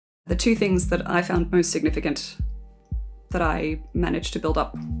The two things that I found most significant that I managed to build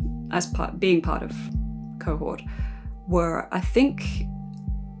up as being part of Cohort were, I think,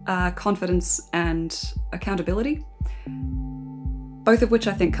 confidence and accountability, both of which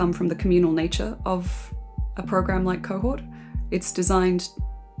I think come from the communal nature of a program like Cohort. It's designed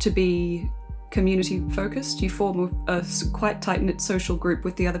to be community focused. You form a quite tight-knit social group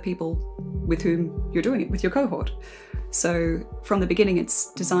with the other people with whom you're doing it, with your cohort. So from the beginning,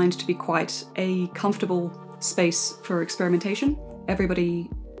 it's designed to be quite a comfortable space for experimentation. Everybody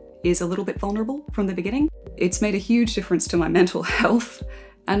is a little bit vulnerable from the beginning. It's made a huge difference to my mental health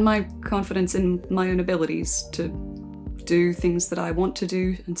and my confidence in my own abilities to do things that I want to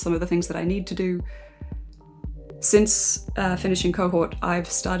do and some of the things that I need to do. Since finishing Cohort, I've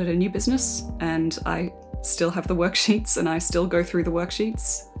started a new business, and I still have the worksheets, and I still go through the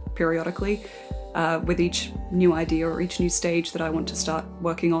worksheets periodically with each new idea or each new stage that I want to start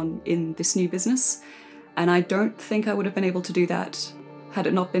working on in this new business. And I don't think I would have been able to do that had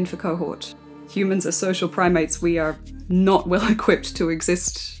it not been for Cohort. Humans are social primates. We are not well equipped to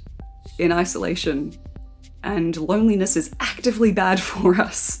exist in isolation, and loneliness is actively bad for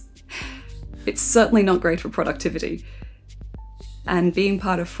us. It's certainly not great for productivity. And being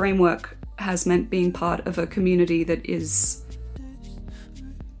part of Framework has meant being part of a community that is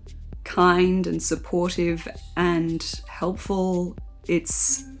kind and supportive and helpful.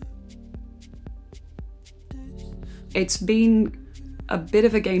 It's been a bit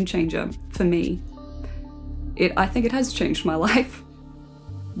of a game changer for me. I think it has changed my life.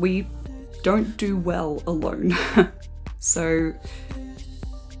 We don't do well alone. So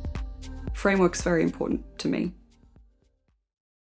Framework's very important to me.